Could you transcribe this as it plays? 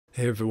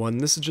Hey everyone,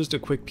 this is just a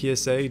quick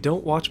PSA.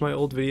 Don't watch my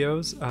old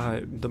videos.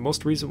 The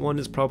most recent one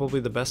is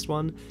probably the best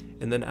one,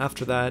 and then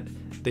after that,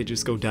 they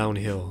just go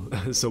downhill.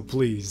 So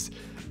please,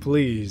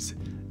 please,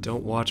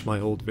 don't watch my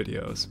old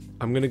videos.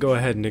 I'm gonna go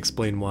ahead and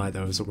explain why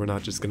though, so we're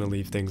not just gonna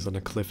leave things on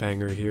a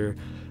cliffhanger here.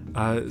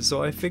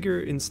 So I figure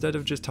instead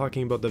of just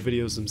talking about the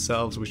videos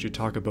themselves, we should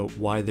talk about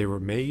why they were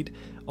made,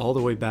 all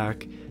the way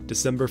back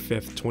December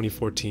 5th,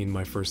 2014,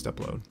 my first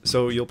upload.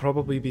 So you'll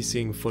probably be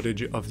seeing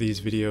footage of these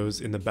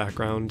videos in the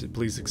background.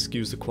 Please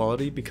excuse the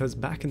quality, because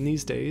back in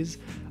these days,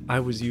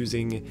 I was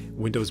using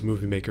Windows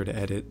Movie Maker to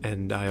edit,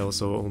 and I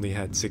also only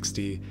had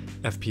 60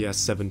 FPS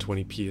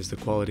 720p as the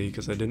quality,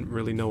 because I didn't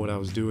really know what I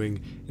was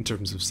doing in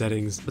terms of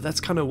settings. But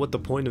that's kind of what the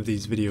point of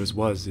these videos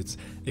was. It's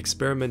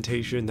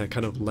experimentation that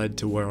kind of led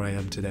to where I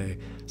am today.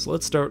 So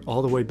let's start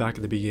all the way back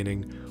at the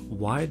beginning.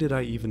 Why did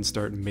I even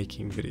start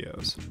making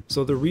videos?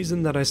 So the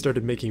reason that I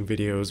started making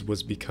videos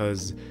was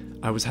because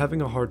I was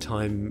having a hard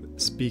time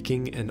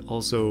speaking and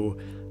also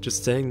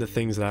just saying the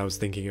things that I was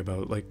thinking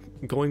about, like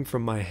going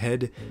from my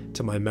head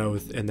to my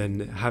mouth and then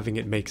having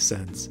it make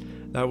sense.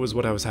 That was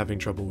what I was having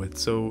trouble with.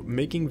 So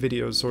making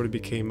videos sort of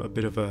became a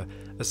bit of a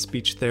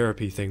speech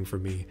therapy thing for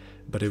me,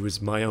 but it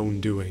was my own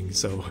doing,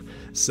 so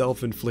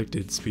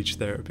self-inflicted speech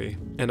therapy.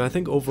 And I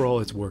think overall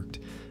it's worked.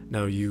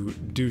 Now you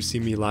do see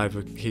me live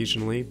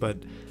occasionally, but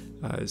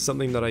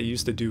something that I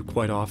used to do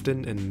quite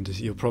often, and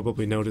you'll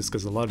probably notice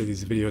because a lot of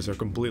these videos are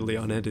completely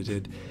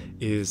unedited,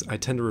 is I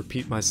tend to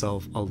repeat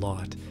myself a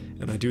lot,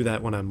 and I do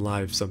that when I'm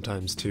live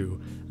sometimes too.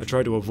 I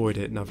try to avoid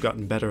it, and I've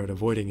gotten better at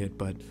avoiding it,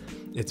 but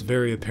it's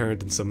very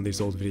apparent in some of these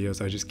old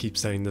videos. I just keep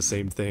saying the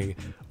same thing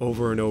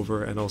over and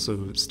over, and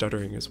also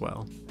stuttering as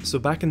well. So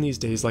back in these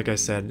days, like I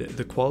said,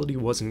 the quality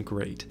wasn't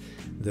great.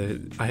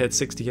 I had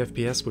 60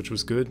 FPS, which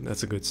was good.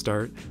 That's a good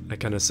start. I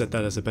kind of set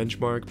that as a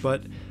benchmark,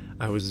 but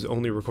I was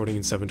only recording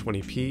in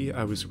 720p,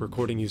 I was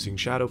recording using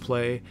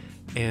Shadowplay,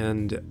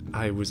 and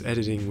I was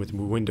editing with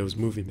Windows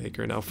Movie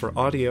Maker. Now for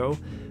audio,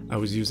 I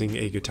was using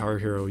a Guitar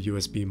Hero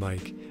USB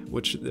mic,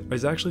 which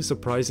is actually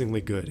surprisingly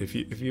good. If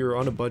you're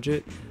on a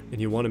budget and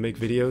you want to make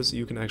videos,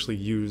 you can actually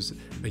use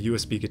a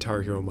USB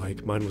Guitar Hero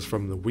mic. Mine was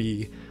from the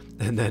Wii,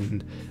 and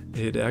then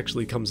it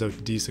actually comes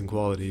out decent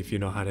quality if you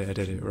know how to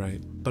edit it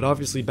right. But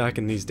obviously back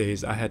in these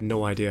days, I had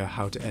no idea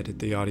how to edit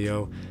the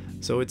audio,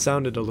 so it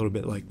sounded a little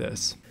bit like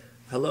this.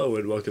 Hello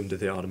and welcome to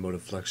the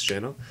Automotive Flux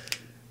channel.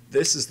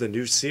 This is the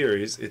new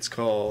series. It's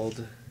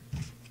called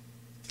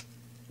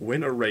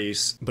Win a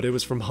Race, but it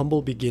was from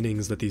humble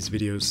beginnings that these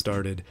videos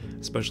started,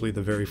 especially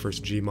the very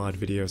first Gmod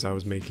videos I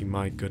was making.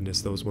 My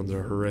goodness, those ones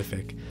are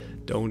horrific.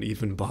 Don't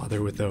even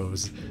bother with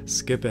those.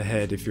 Skip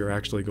ahead if you're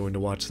actually going to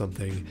watch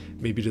something,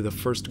 maybe to the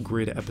first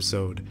Grid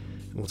episode.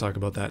 We'll talk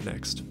about that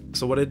next.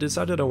 So what I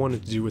decided I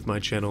wanted to do with my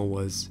channel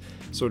was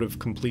sort of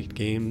complete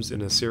games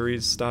in a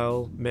series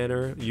style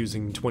manner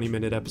using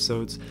 20-minute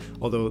episodes.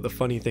 Although the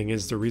funny thing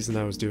is, the reason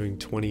I was doing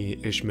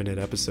 20-ish minute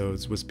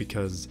episodes was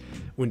because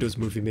Windows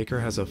Movie Maker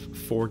has a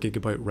 4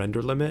 GB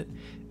render limit,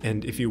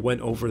 and if you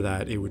went over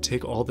that, it would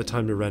take all the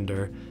time to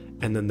render,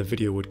 and then the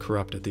video would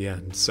corrupt at the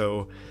end.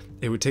 So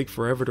it would take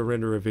forever to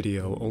render a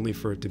video, only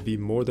for it to be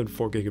more than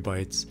 4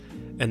 GB,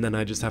 and then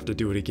I just have to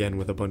do it again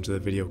with a bunch of the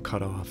video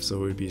cut off, so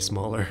it would be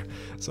smaller.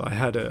 So I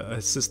had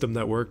a system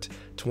that worked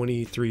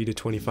 23 to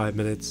 25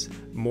 minutes.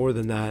 More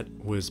than that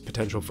was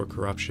potential for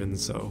corruption,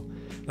 so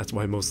that's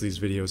why most of these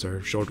videos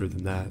are shorter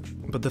than that.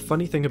 But the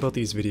funny thing about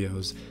these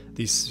videos,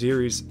 these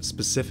series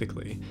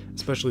specifically,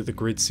 especially the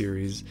Grid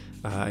series,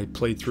 I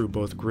played through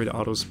both Grid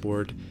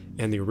Autosport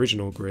and the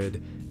original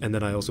Grid, and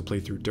then I also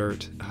played through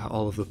Dirt.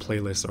 All of the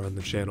playlists are on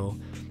the channel.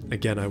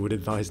 Again, I would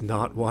advise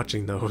not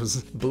watching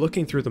those. But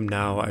looking through them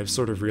now, I've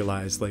sort of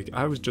realized, like,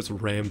 I was just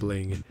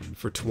rambling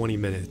for 20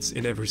 minutes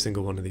in every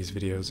single one of these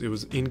videos. It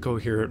was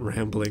incoherent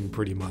rambling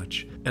pretty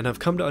much. And I've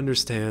come to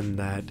understand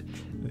that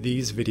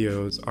these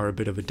videos are a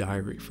bit of a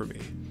diary for me.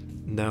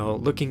 Now,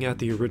 looking at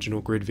the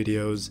original Grid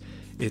videos,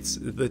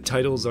 the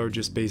titles are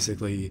just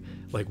basically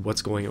like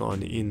what's going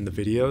on in the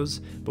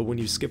videos, but when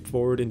you skip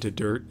forward into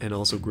Dirt and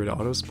also Grid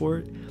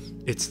Autosport,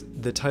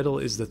 the title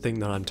is the thing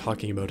that I'm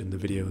talking about in the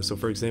video. So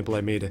for example,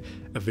 I made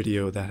a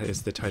video that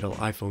is the title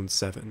iPhone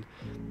 7.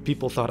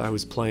 People thought I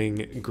was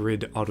playing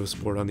Grid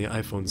Autosport on the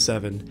iPhone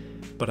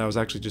 7, but I was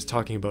actually just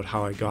talking about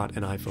how I got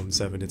an iPhone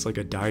 7. It's like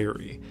a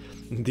diary.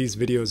 These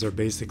videos are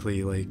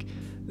basically like,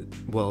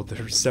 well,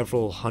 there's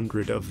several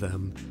hundred of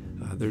them.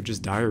 They're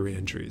just diary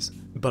entries.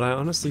 But I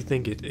honestly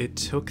think it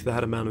took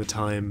that amount of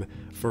time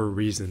for a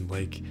reason.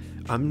 Like,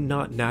 I'm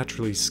not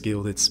naturally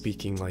skilled at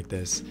speaking like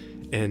this,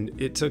 and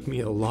it took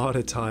me a lot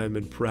of time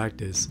and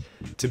practice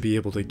to be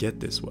able to get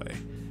this way.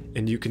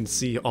 And you can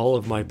see all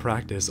of my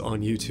practice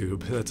on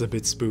YouTube. That's a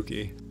bit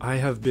spooky. I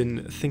have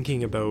been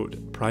thinking about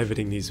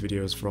privating these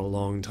videos for a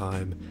long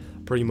time.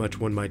 Pretty much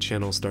when my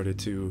channel started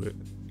to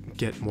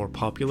get more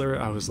popular,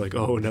 I was like,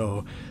 oh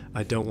no,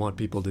 I don't want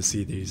people to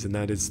see these, and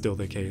that is still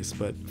the case,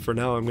 but for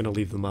now I'm going to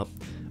leave them up.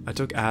 I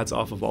took ads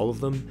off of all of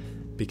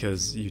them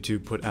because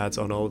YouTube put ads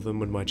on all of them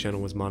when my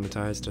channel was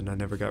monetized and I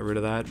never got rid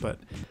of that, but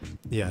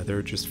yeah,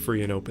 they're just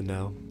free and open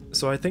now.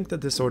 So I think that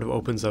this sort of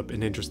opens up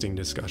an interesting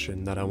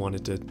discussion that I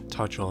wanted to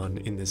touch on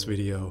in this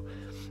video.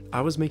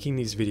 I was making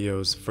these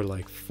videos for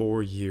like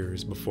 4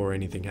 years before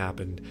anything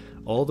happened,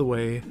 all the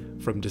way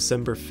from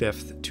December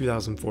 5th,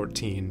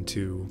 2014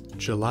 to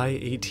July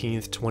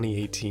 18th,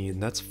 2018.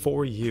 That's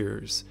 4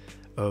 years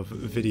of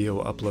video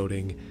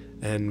uploading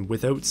and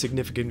without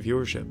significant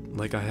viewership.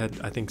 Like I had,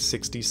 I think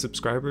 60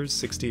 subscribers,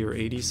 60 or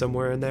 80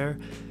 somewhere in there,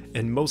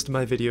 and most of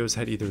my videos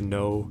had either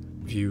no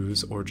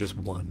views or just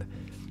one.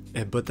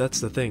 But that's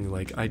the thing,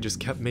 like I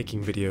just kept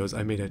making videos.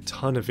 I made a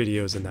ton of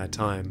videos in that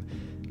time,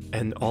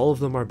 and all of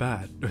them are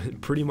bad.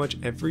 Pretty much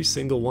every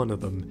single one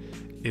of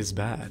them is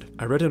bad.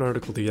 I read an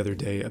article the other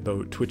day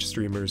about Twitch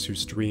streamers who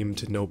stream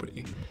to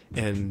nobody,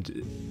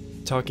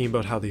 and talking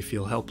about how they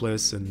feel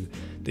helpless and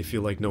they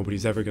feel like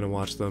nobody's ever gonna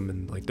watch them,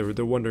 and like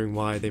they're wondering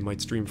why they might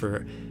stream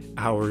for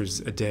hours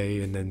a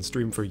day and then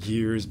stream for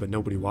years but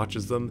nobody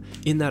watches them.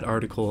 In that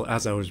article,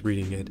 as I was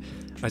reading it,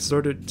 I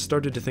started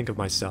to think of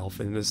myself,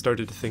 and I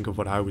started to think of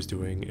what I was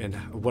doing and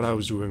what I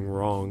was doing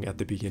wrong at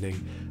the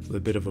beginning. So a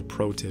bit of a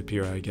pro tip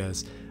here, I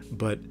guess,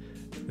 but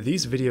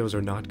these videos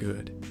are not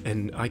good,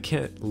 and I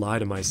can't lie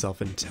to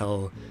myself and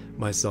tell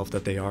myself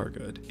that they are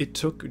good. It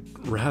took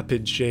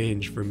rapid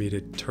change for me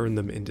to turn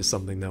them into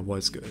something that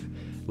was good.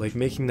 Like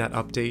making that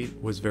update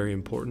was very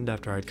important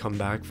after I'd come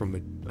back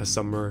from a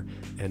summer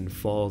and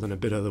fall and a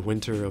bit of the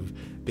winter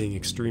of being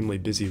extremely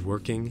busy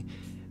working,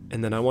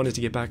 and then I wanted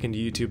to get back into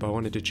YouTube. I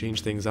wanted to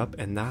change things up,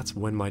 and that's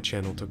when my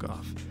channel took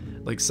off.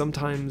 Like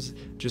sometimes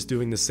just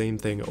doing the same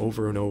thing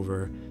over and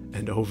over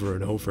and over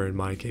and over, in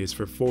my case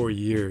for 4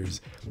 years,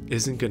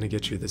 isn't going to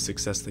get you the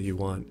success that you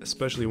want,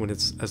 especially when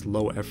it's as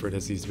low effort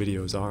as these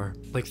videos are.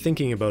 Like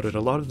thinking about it,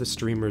 a lot of the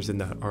streamers in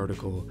that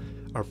article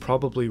are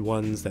probably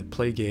ones that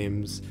play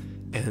games,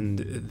 and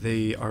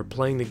they are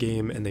playing the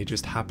game and they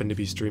just happen to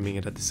be streaming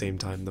it at the same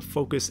time. The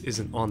focus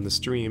isn't on the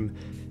stream,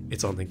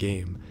 it's on the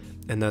game.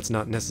 And that's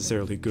not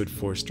necessarily good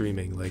for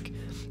streaming. Like,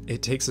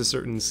 it takes a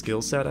certain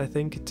skill set, I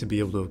think, to be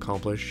able to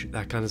accomplish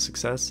that kind of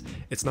success.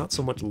 It's not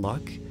so much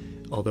luck,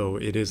 although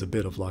it is a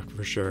bit of luck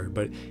for sure,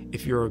 but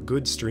if you're a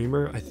good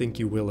streamer, I think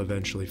you will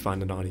eventually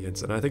find an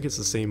audience, and I think it's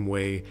the same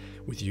way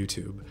with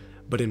YouTube.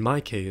 But in my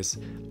case,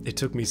 it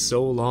took me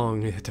so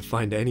long to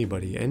find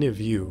anybody, any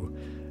of you,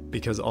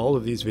 because all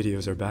of these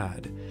videos are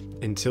bad,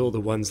 until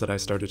the ones that I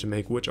started to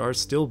make, which are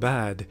still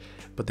bad,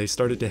 but they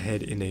started to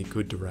head in a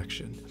good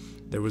direction.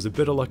 There was a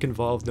bit of luck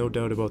involved, no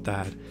doubt about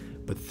that,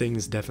 but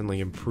things definitely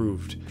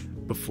improved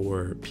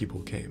before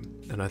people came,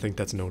 and I think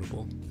that's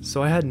notable.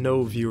 So I had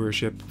no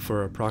viewership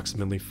for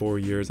approximately 4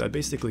 years. I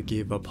basically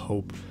gave up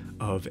hope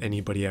of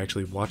anybody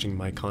actually watching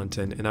my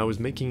content, and I was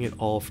making it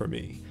all for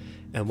me.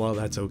 And while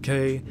that's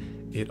okay,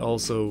 it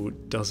also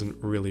doesn't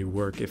really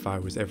work if I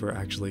was ever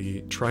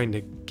actually trying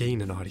to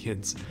gain an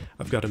audience.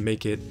 I've got to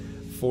make it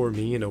for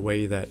me in a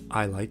way that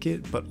I like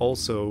it, but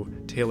also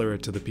tailor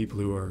it to the people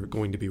who are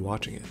going to be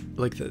watching it.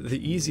 Like the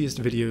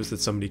easiest videos that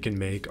somebody can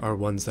make are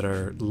ones that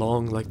are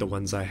long, like the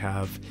ones I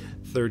have,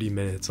 30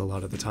 minutes a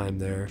lot of the time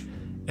there,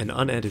 and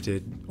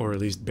unedited, or at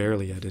least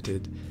barely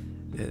edited.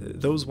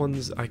 Those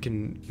ones I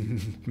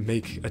can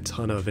make a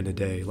ton of in a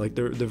day. Like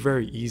they're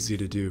very easy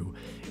to do.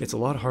 It's a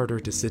lot harder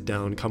to sit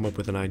down, come up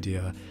with an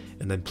idea,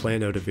 and then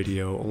plan out a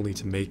video only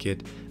to make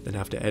it, then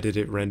have to edit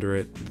it, render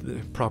it,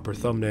 the proper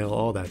thumbnail,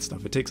 all that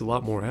stuff. It takes a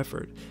lot more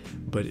effort,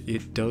 but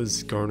it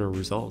does garner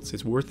results.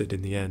 It's worth it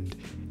in the end,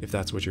 if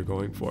that's what you're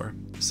going for.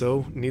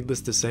 So, needless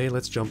to say,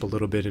 let's jump a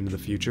little bit into the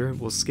future.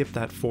 We'll skip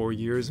that 4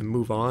 years and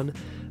move on.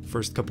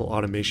 First couple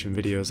automation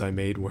videos I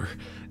made were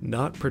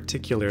not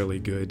particularly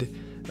good.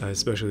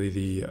 Especially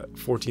the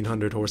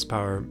 1400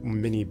 horsepower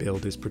mini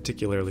build is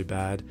particularly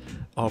bad.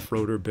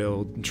 Off-roader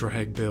build,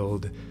 drag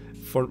build,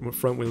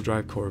 front-wheel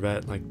drive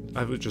Corvette. Like,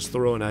 I was just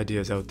throwing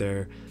ideas out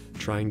there,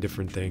 trying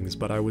different things,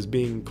 but I was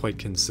being quite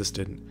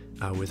consistent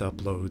with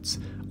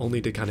uploads,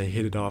 only to kind of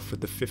hit it off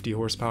with the 50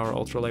 horsepower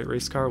ultralight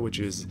race car, which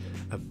is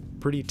a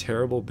pretty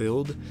terrible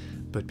build,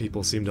 but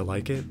people seem to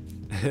like it.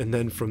 And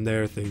then from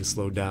there, things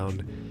slowed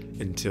down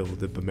until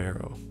the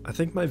Vomero. I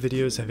think my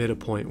videos have hit a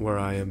point where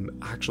I am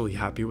actually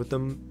happy with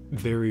them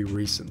very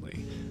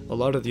recently. A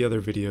lot of the other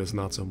videos,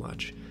 not so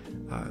much.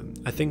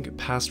 I think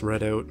past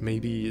Redout,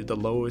 maybe the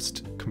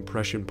lowest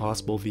compression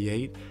possible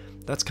V8,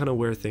 that's kind of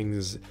where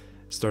things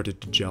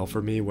started to gel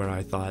for me, where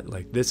I thought,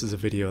 like, this is a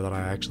video that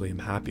I actually am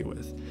happy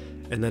with.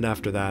 And then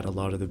after that, a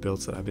lot of the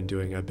builds that I've been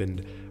doing, I've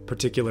been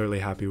particularly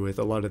happy with.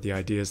 A lot of the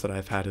ideas that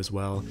I've had as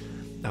well.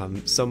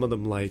 Some of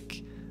them,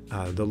 like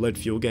the lead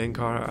fuel gang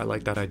car, I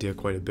like that idea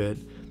quite a bit.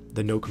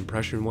 The no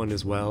compression one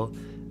as well.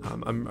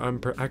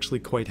 I'm actually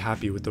quite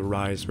happy with the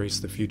Rise Race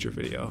to the Future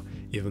video,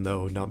 even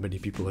though not many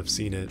people have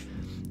seen it.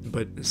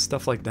 But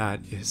stuff like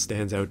that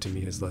stands out to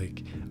me as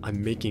like,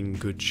 I'm making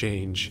good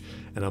change,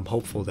 and I'm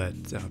hopeful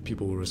that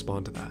people will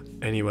respond to that.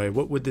 Anyway,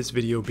 what would this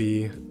video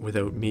be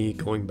without me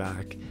going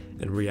back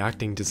and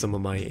reacting to some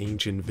of my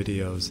ancient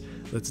videos?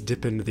 Let's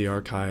dip into the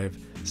archive,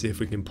 see if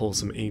we can pull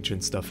some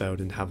ancient stuff out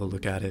and have a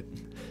look at it.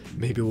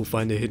 Maybe we'll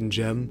find a hidden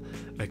gem.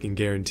 I can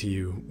guarantee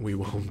you we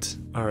won't.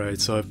 Alright,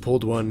 so I've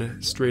pulled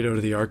one straight out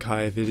of the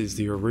archive. It is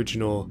the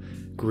original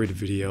Grid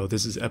video.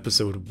 This is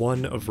episode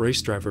 1 of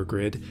Race Driver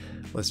Grid.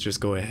 Let's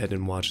just go ahead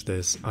and watch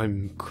this.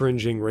 I'm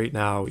cringing right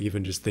now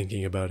even just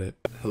thinking about it.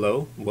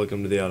 Hello,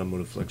 welcome to the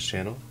automotiveflux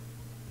channel.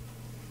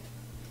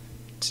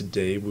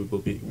 Today we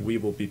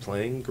will be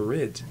playing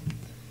Grid.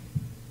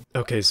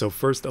 Okay, so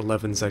first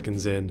 11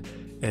 seconds in,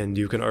 and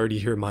you can already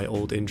hear my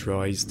old intro.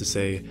 I used to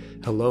say,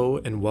 hello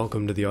and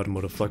welcome to the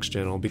automotiveflux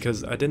channel,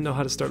 because I didn't know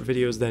how to start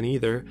videos then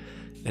either,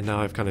 and now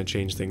I've kind of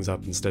changed things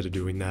up instead of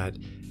doing that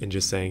and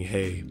just saying,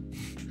 hey,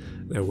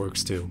 that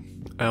works too.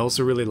 I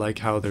also really like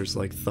how there's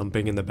like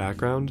thumping in the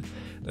background.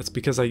 That's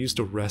because I used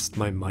to rest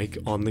my mic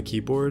on the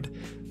keyboard,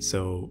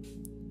 so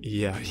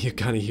yeah, you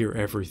kind of hear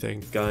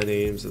everything. Guy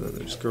names, and then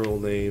there's girl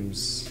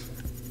names,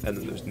 and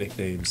then there's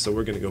nicknames. So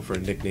we're gonna go for a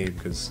nickname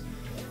because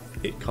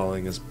it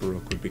calling us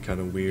Brooke would be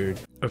kind of weird.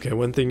 Okay,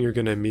 one thing you're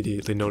gonna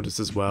immediately notice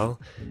as well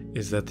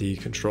is that the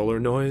controller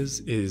noise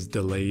is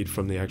delayed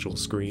from the actual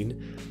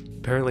screen.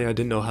 Apparently I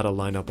didn't know how to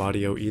line up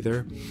audio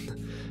either.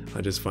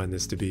 I just find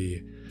this to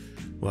be,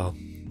 well,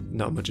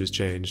 not much has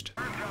changed.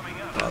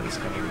 Wow, this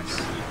car is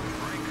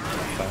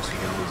faster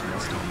than those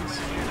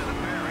Mustangs.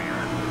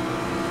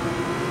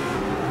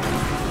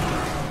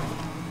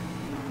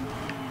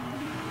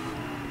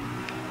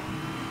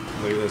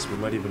 Look at this, we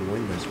might even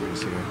win this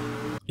race here.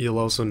 You'll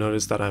also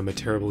notice that I'm a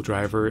terrible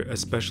driver,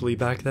 especially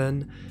back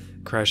then.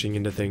 Crashing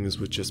into things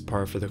was just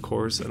par for the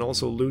course, and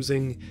also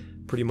losing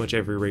pretty much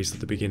every race at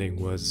the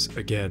beginning was,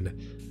 again,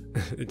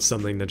 it's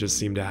something that just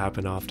seemed to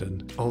happen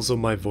often. Also,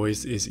 my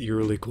voice is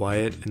eerily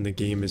quiet and the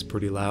game is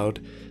pretty loud.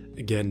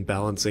 Again,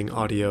 balancing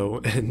audio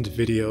and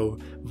video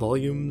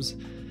volumes,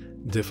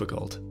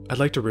 difficult. I'd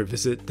like to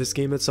revisit this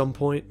game at some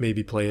point,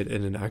 maybe play it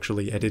in an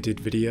actually edited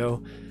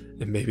video,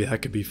 and maybe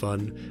that could be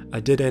fun. I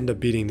did end up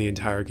beating the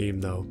entire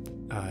game though.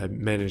 I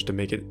managed to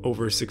make it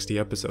over 60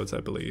 episodes, I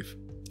believe.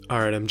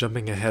 Alright, I'm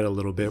jumping ahead a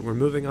little bit. We're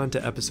moving on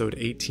to episode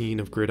 18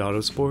 of Grid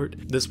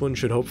Autosport. This one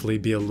should hopefully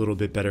be a little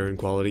bit better in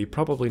quality.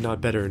 Probably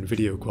not better in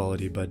video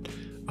quality, but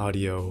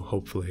audio,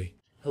 hopefully.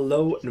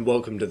 Hello and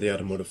welcome to the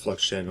automotiveflux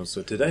channel.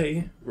 So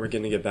today, we're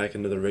gonna get back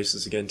into the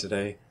races again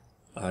today.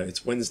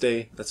 It's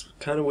Wednesday. That's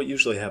kind of what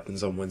usually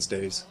happens on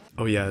Wednesdays.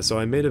 Oh yeah, so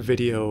I made a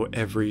video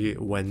every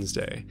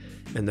Wednesday,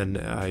 and then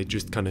I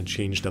just kind of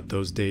changed up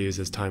those days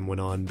as time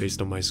went on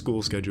based on my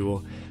school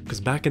schedule, because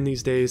back in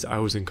these days I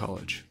was in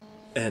college.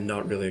 And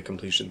not really a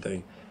completion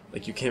thing.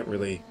 Like, you can't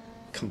really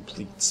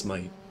complete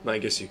Smite. I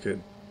guess you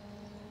could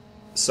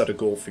set a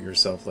goal for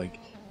yourself, like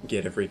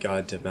get every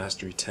god to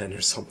mastery 10 or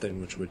something,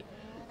 which would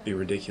be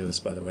ridiculous,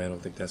 by the way. I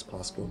don't think that's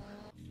possible.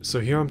 So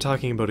here I'm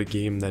talking about a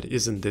game that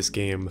isn't this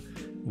game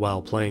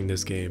while playing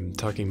this game,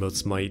 talking about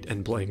Smite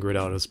and playing Grid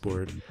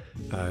Autosport.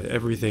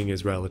 Everything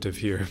is relative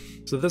here.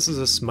 So this is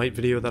a Smite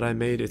video that I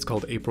made. It's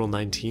called April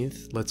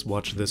 19th. Let's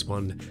watch this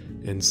one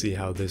and see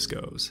how this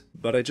goes.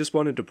 But I just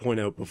wanted to point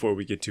out before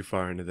we get too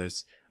far into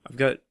this, I've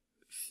got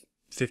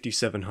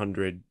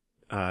 5,700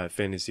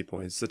 fantasy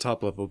points, the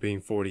top level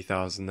being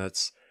 40,000.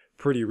 That's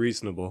pretty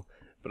reasonable.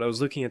 But I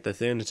was looking at the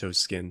Thanatos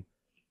skin,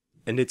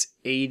 and it's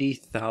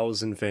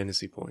 80,000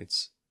 fantasy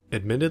points.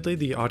 Admittedly,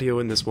 the audio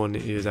in this one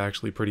is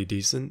actually pretty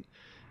decent,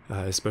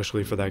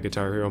 especially for that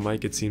Guitar Hero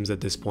mic. It seems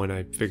at this point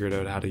I figured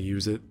out how to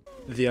use it.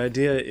 The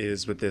idea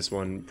is, with this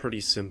one,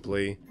 pretty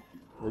simply,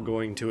 we're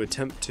going to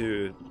attempt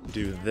to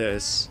do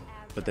this,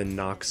 but then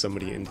knock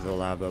somebody into the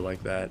lava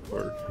like that,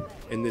 or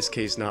in this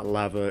case not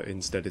lava,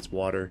 instead it's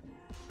water.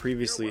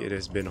 Previously it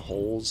has been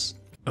holes.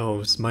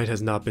 Oh, Smite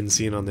has not been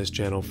seen on this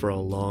channel for a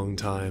long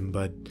time,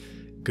 but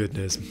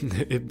goodness,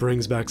 it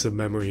brings back some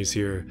memories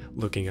here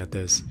looking at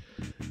this.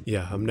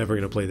 Yeah, I'm never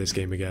gonna play this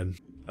game again.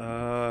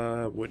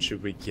 What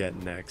should we get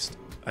next?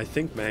 I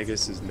think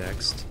Magus is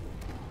next.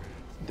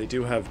 They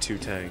do have 2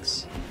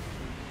 tanks.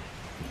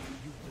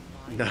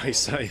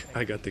 Nice,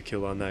 I got the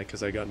kill on that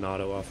because I got an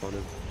auto off on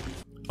him.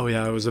 Oh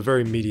yeah, I was a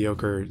very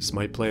mediocre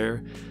Smite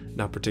player,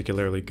 not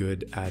particularly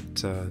good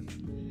at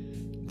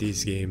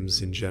these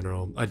games in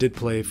general. I did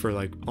play for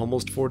like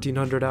almost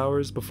 1,400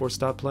 hours before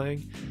stop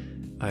playing.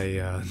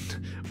 I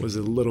was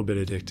a little bit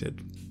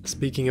addicted.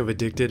 Speaking of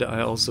addicted,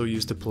 I also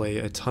used to play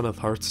a ton of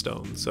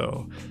Hearthstone,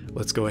 so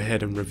let's go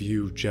ahead and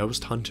review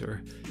Joust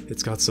Hunter.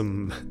 It's got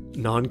some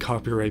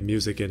non-copyright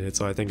music in it,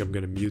 so I think I'm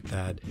gonna mute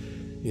that.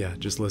 Yeah,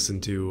 just listen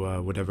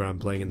to whatever I'm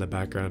playing in the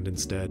background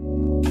instead.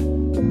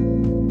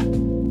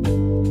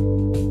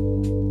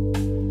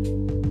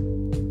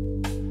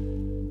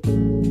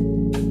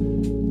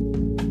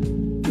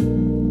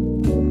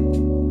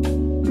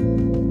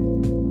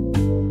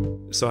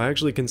 So I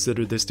actually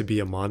considered this to be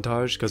a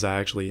montage because I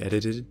actually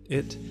edited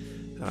it,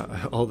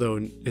 although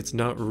it's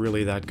not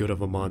really that good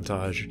of a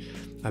montage.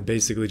 I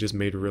basically just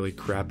made really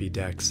crappy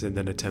decks and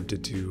then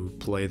attempted to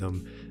play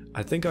them.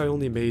 I think I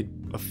only made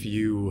a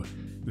few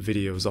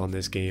videos on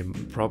this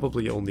game,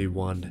 probably only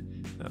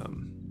one.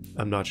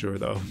 I'm not sure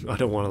though, I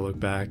don't want to look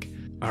back.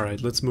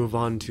 Alright, let's move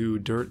on to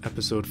Dirt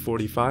episode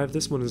 45.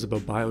 This one is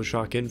about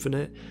BioShock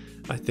Infinite.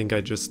 I think I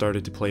just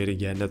started to play it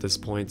again at this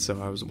point,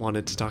 so I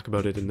wanted to talk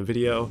about it in the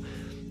video,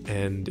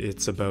 and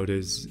it's about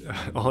as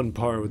on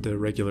par with the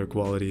regular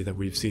quality that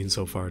we've seen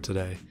so far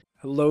today.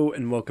 Hello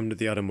and welcome to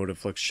the Automotive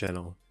Flux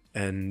channel,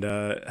 and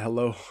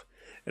hello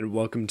and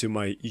welcome to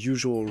my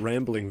usual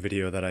rambling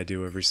video that I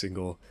do every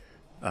single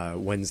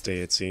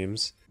Wednesday, it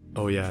seems.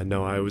 Oh yeah,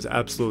 no, I was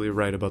absolutely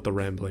right about the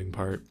rambling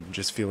part. I'm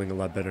just feeling a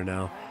lot better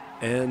now.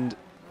 And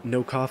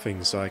no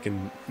coughing, so I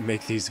can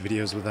make these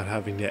videos without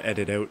having to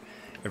edit out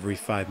every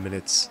 5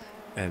 minutes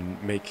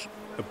and make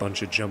a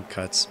bunch of jump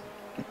cuts.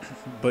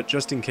 But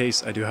just in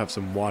case, I do have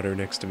some water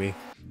next to me.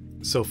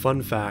 So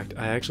fun fact,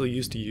 I actually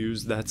used to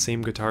use that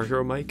same Guitar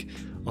Hero mic,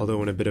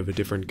 although in a bit of a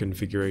different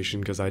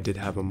configuration because I did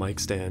have a mic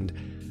stand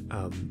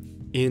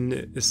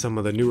in some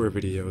of the newer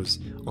videos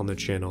on the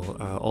channel,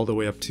 all the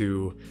way up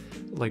to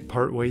like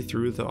part way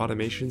through the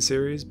automation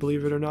series,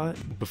 believe it or not,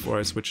 before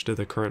I switched to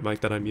the current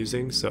mic that I'm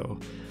using. So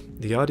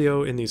the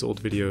audio in these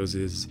old videos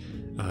is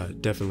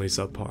definitely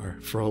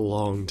subpar for a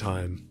long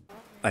time.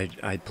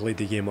 I played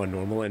the game on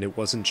normal and it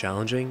wasn't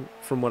challenging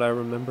from what I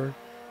remember.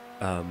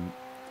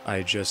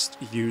 I just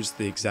used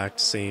the exact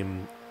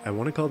same, I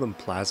want to call them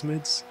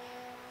plasmids,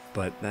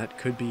 but that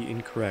could be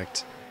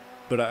incorrect.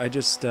 But I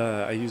just,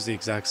 I used the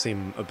exact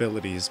same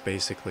abilities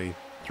basically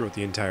throughout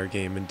the entire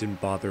game and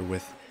didn't bother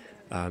with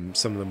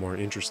some of the more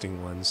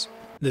interesting ones.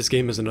 This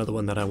game is another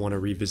one that I want to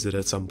revisit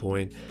at some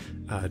point,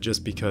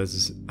 just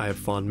because I have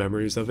fond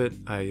memories of it.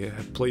 I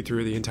have played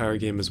through the entire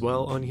game as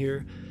well on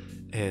here,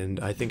 and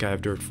I think I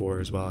have Dirt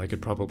 4 as well. I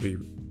could probably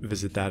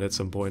visit that at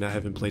some point. I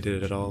haven't played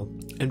it at all.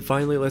 And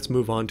finally, let's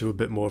move on to a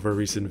bit more of a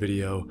recent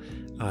video.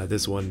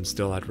 This one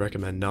still I'd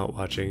recommend not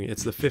watching.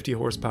 It's the 50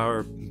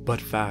 horsepower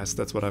but fast,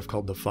 that's what I've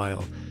called the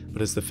file,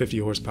 but it's the 50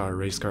 horsepower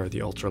race car, the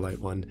ultralight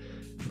one.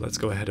 Let's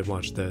go ahead and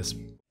watch this.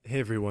 Hey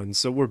everyone,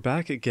 so we're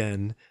back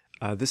again.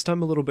 This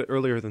time a little bit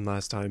earlier than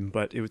last time,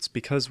 but it's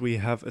because we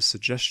have a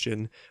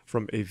suggestion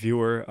from a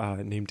viewer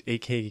named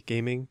AK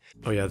Gaming.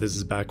 Oh yeah, this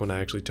is back when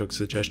I actually took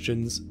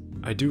suggestions.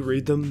 I do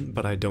read them,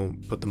 but I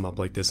don't put them up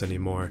like this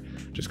anymore,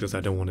 just because I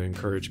don't want to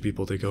encourage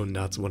people to go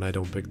nuts when I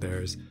don't pick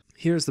theirs.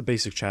 Here's the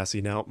basic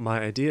chassis. Now,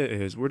 my idea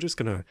is we're just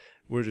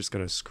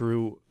gonna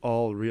screw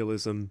all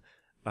realism.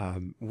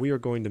 We are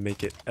going to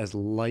make it as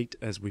light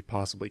as we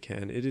possibly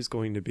can. It is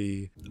going to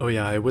be... Oh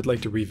yeah, I would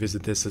like to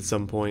revisit this at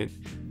some point,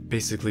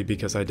 basically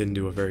because I didn't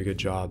do a very good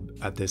job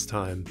at this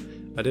time.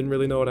 I didn't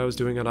really know what I was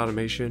doing on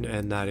automation,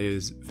 and that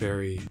is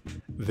very,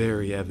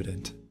 very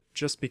evident.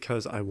 Just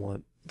because I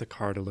want the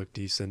car to look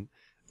decent,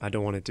 I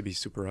don't want it to be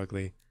super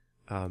ugly.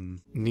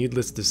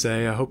 Needless to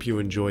say, I hope you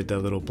enjoyed that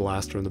little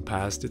blast from the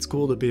past. It's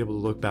cool to be able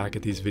to look back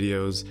at these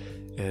videos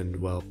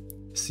and, well,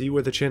 see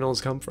where the channel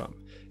has come from.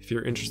 If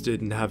you're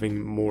interested in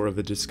having more of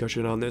a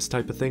discussion on this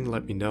type of thing,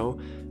 let me know.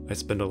 I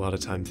spend a lot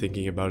of time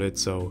thinking about it,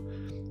 so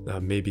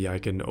maybe I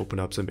can open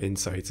up some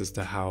insights as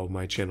to how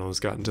my channel has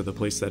gotten to the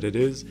place that it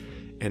is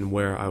and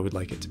where I would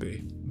like it to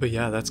be. But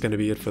yeah, that's going to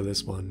be it for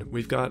this one.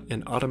 We've got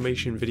an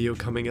automation video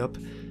coming up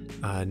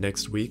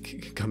next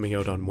week, coming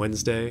out on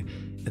Wednesday,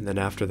 and then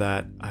after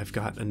that I've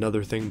got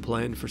another thing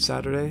planned for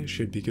Saturday.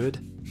 Should be good.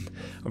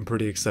 I'm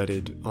pretty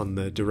excited on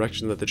the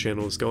direction that the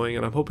channel is going,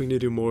 and I'm hoping to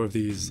do more of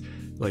these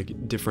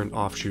like different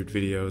offshoot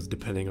videos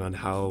depending on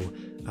how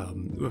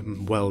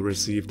well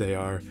received they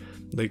are.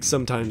 Like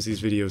sometimes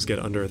these videos get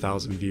under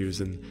 1,000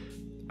 views and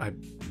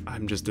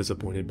I'm just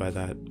disappointed by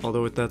that,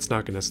 although that's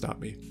not going to stop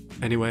me.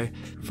 Anyway,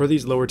 for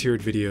these lower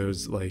tiered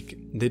videos, like,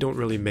 they don't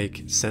really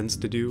make sense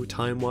to do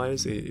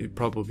time-wise. It'd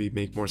probably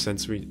make more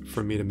sense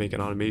for me to make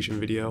an automation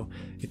video.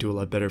 It'd do a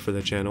lot better for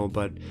the channel,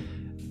 but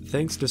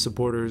thanks to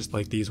supporters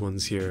like these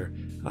ones here,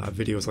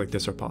 videos like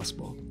this are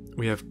possible.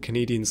 We have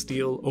Canadian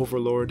Steel,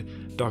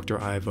 Overlord, Dr.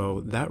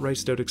 Ivo, That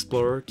Riced Out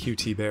Explorer,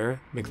 QT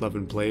Bear,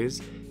 McLovin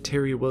Plays,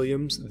 Terry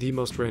Williams, The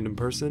Most Random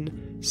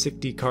Person,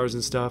 Sick D Cars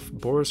and Stuff,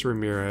 Boris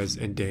Ramirez,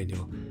 and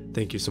Daniel.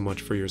 Thank you so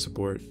much for your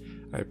support.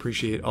 I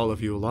appreciate all of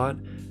you a lot.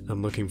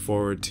 I'm looking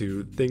forward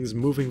to things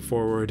moving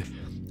forward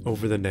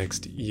over the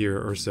next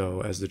year or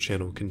so as the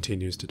channel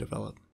continues to develop.